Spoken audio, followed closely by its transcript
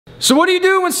So what do you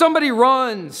do when somebody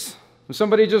runs? When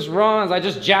somebody just runs, I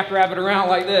just jackrabbit around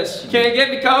like this. You can't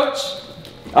get me, coach.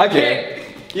 I can.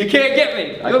 You can't get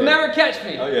me. You'll never catch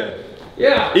me. Oh yeah.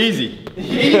 Yeah. Easy.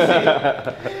 Easy.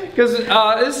 Because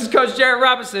this is Coach Jared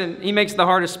Robinson. He makes the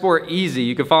hardest sport easy.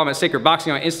 You can follow him at Sacred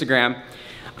Boxing on Instagram.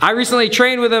 I recently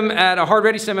trained with him at a Hard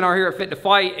Ready seminar here at Fit to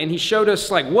Fight, and he showed us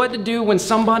like what to do when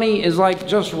somebody is like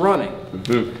just running.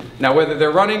 Now, whether they're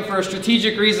running for a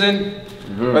strategic reason,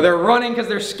 or they're running because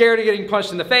they're scared of getting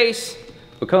punched in the face,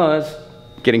 because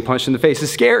getting punched in the face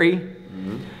is scary,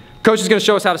 Coach is going to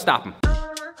show us how to stop him.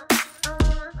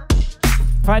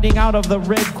 Fighting out of the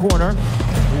red corner,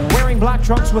 wearing black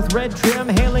trunks with red trim,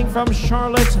 hailing from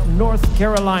Charlotte, North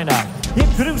Carolina.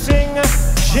 Introducing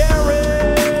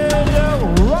Jared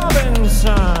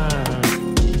Robinson.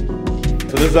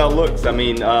 So this is how it looks. I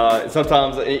mean,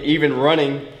 sometimes even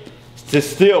running to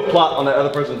still plot on the other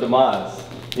person's demise.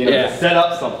 You know, to set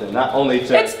up something, not only to...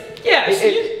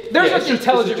 There's an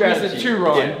intelligent reason to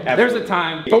run. Yeah, there's a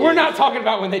time, but we're not talking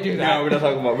about when they do that. No, we're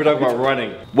talking about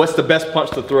running. What's the best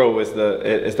punch to throw is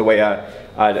the way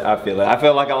I feel it. I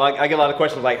feel like I get a lot of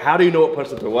questions like, how do you know what punch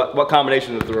to throw? What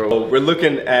combination to throw? So we're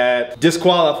looking at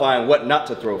disqualifying what not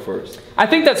to throw first. I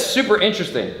think that's super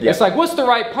interesting. Yeah. It's like, what's the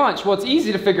right punch? Well, it's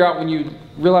easy to figure out when you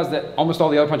realize that almost all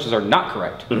the other punches are not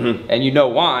correct. And you know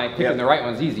why. Picking the right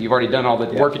one's easy. You've already done all the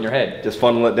work in your head. Just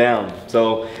funnel it down.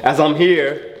 So as I'm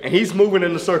here, and he's moving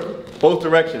in the circle, both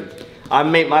directions,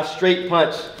 my straight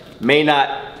punch may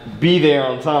not be there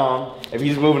on time. If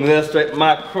he's moving this straight,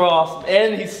 my cross,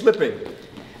 and he's slipping.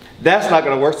 That's not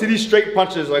gonna work. See, these straight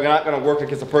punches are not gonna work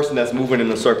against a person that's moving in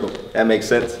the circle. That makes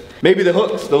sense. Maybe the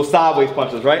hooks, those sideways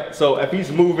punches, right? So if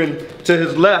he's moving to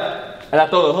his left and I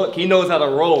throw the hook, he knows how to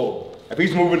roll. If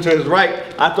he's moving to his right,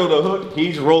 I throw the hook,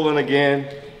 he's rolling again,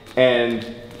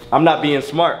 and I'm not being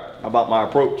smart about my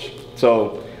approach.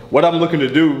 So what I'm looking to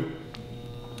do,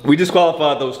 we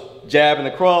disqualified those jab and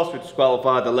the cross, we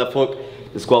disqualified the left hook,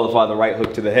 disqualified the right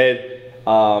hook to the head.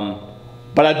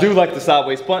 But I do like the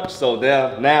sideways punch, so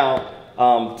now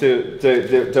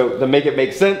to make it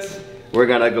make sense, we're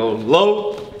gonna go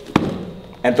low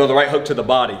and throw the right hook to the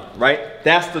body, right?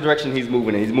 That's the direction he's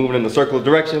moving in. He's moving in the circular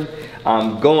direction.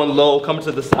 I'm going low, coming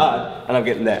to the side, and I'm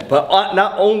getting that. But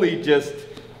not only just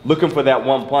looking for that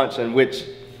one punch, in which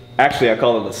actually I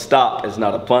call it a stop. It's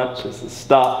not a punch, it's a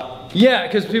stop. Yeah,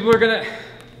 because people are gonna,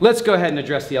 let's go ahead and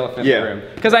address the elephant in the room.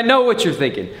 Because I know what you're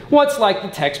thinking. What's like the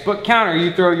textbook counter?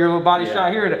 You throw your little body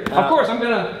shot here. Of course, I'm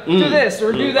gonna do this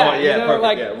or do that. Oh, yeah, you know,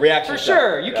 perfect, like, reaction for shot.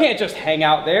 sure. You can't just hang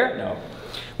out there. No.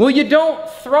 Well, you don't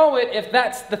throw it if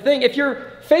that's the thing. If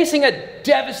you're facing a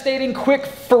devastating, quick,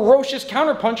 ferocious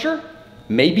counterpuncher,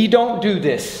 maybe don't do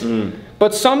this.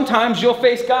 But sometimes you'll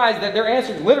face guys that their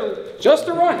answer is literally just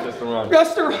to run. Just to run.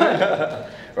 Just to run.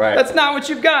 Right. That's not what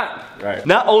you've got. Right.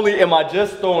 Not only am I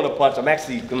just throwing a punch, I'm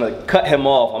actually gonna cut him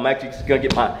off. I'm actually gonna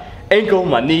get my ankle,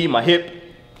 my knee, my hip,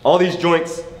 all these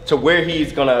joints to where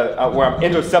he's gonna, where I'm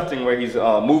intercepting where he's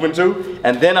moving to,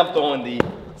 and then I'm throwing the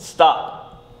stop.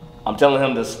 I'm telling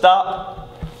him to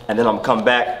stop, and then I'm come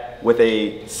back with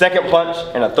a second punch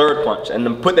and a third punch, and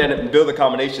then put that and build a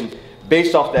combination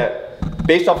based off that,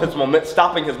 based off his momentum,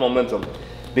 stopping his momentum,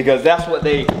 because that's what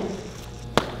they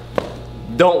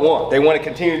don't want. They want to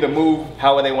continue to move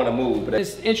however they want to move. But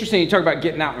it's interesting you talk about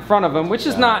getting out in front of him, which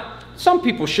is not, some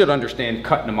people should understand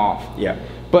cutting him off. Yeah.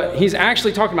 But he's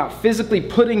actually talking about physically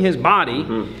putting his body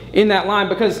in that line,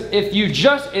 because if you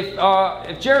just, if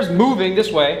Jared's moving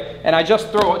this way and I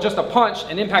just throw just a punch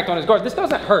and impact on his guard, this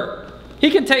doesn't hurt.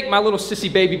 He can take my little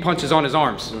sissy baby punches on his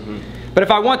arms. But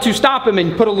if I want to stop him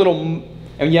and put a little,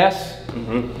 and yes,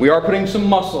 we are putting some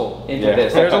muscle into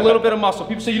this. There's a little bit of muscle.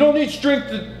 People say you don't need strength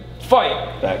to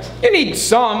fight. Thanks. You need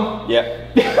some.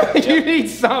 You need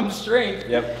some strength.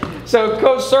 So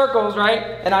coach circles,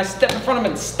 right? And I step in front of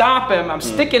him and stop him. I'm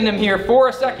sticking him here for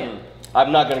a second.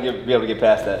 I'm not gonna be able to get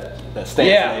past that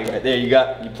stance right there.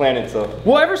 You planted, so.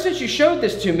 Well, ever since you showed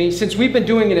this to me, since we've been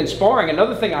doing it in sparring,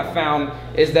 another thing I found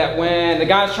is that when the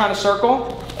guy's trying to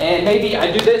circle and maybe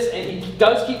I do this and he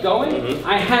does keep going,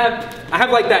 I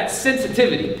have like that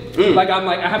sensitivity. Like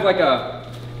I have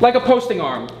like a posting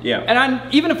arm. And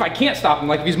even if I can't stop him,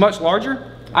 like if he's much larger,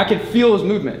 I can feel his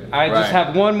movement. I just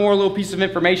have one more little piece of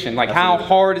information, like how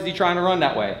hard is he trying to run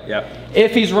that way?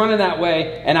 If he's running that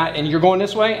way and you're going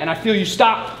this way and I feel you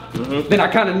stop, then I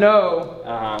kind of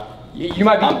know you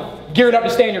might be geared up to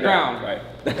stay in your ground.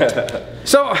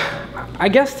 So I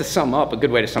guess to sum up, a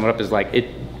good way to sum it up is like,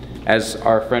 as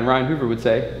our friend Ryan Hoover would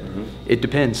say, it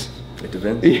depends. It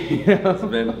depends. You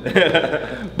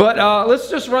know? But let's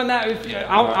just run that.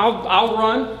 I'll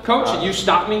run, coach, and you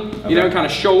stop me. You know, kind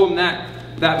of show them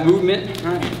that movement.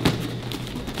 All right.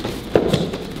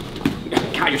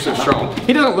 you're so strong.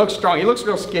 He doesn't look strong. He looks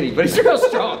real skinny, but he's real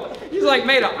strong. He's like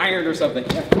made of iron or something.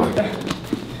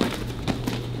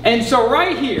 And so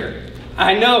right here,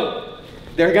 I know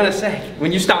they're gonna say,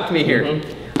 when you stopped me here,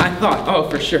 I thought, oh,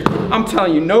 for sure. I'm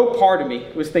telling you, no part of me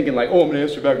was thinking like, oh, I'm gonna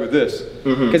answer back with this.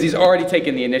 Because he's already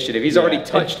taken the initiative. He's already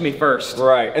touched me first.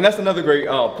 Right, and that's another great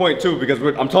point too, because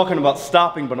I'm talking about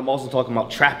stopping, but I'm also talking about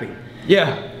trapping.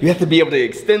 Yeah. You have to be able to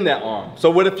extend that arm.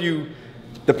 So what if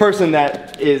the person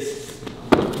that is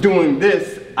doing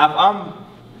this, if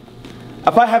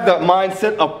I have the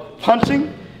mindset of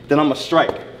punching, then I'm a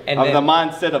strike. And if I have the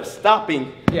mindset of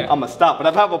stopping, I'm a stop. But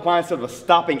if I have a mindset of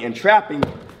stopping and trapping,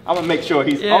 I'm gonna make sure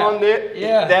he's on there,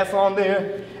 that's on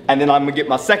there, and then I'm gonna get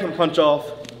my second punch off,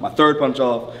 my third punch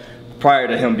off, prior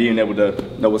to him being able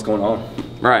to know what's going on.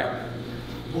 Right.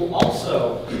 Well,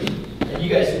 also, and you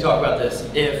guys can talk about this,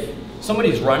 if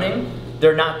somebody's running,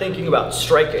 they're not thinking about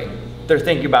striking, they're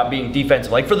thinking about being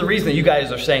defensive. Like for the reason that you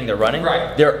guys are saying they're running,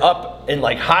 they're up and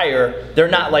like higher, they're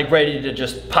not like ready to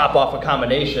just pop off a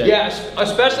combination. Yeah,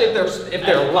 especially if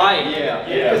they're light.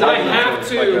 Because I have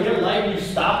to. Like if they're light and you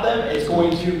stop them, it's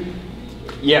going to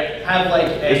have like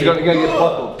a, it's gonna get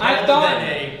buckled.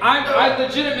 I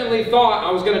legitimately thought I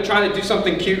was gonna try to do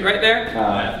something cute right there.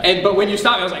 But when you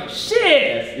stopped me, I was like,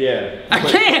 shit! I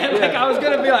can't! Like I was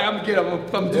gonna be like, I'm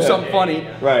gonna do something funny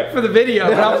for the video.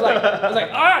 But I was like,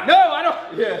 ah, no, I don't.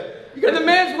 And the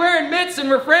man's wearing mitts and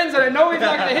we're friends and I know he's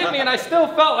not gonna hit me and I still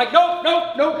felt like,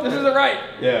 nope, this isn't right.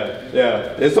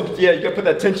 You gotta put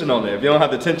that tension on there. If you don't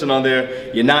have the tension on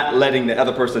there, you're not letting the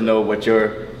other person know what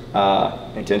your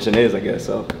intention is, I guess,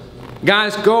 so.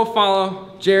 Guys, go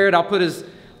follow Jared. I'll put his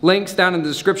links down in the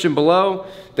description below.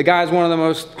 The guy's one of the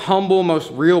most humble,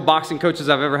 most real boxing coaches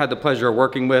I've ever had the pleasure of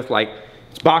working with. Like,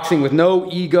 it's boxing with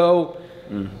no ego,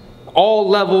 all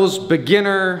levels,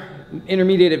 beginner,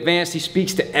 intermediate, advanced. He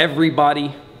speaks to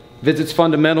everybody, visits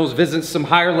fundamentals, visits some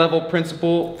higher level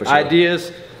principle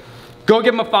ideas. Go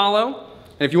give him a follow.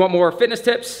 And if you want more fitness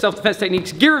tips, self-defense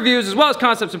techniques, gear reviews, as well as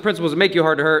concepts and principles that make you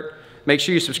hard to hurt, make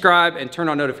sure you subscribe and turn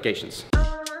on notifications.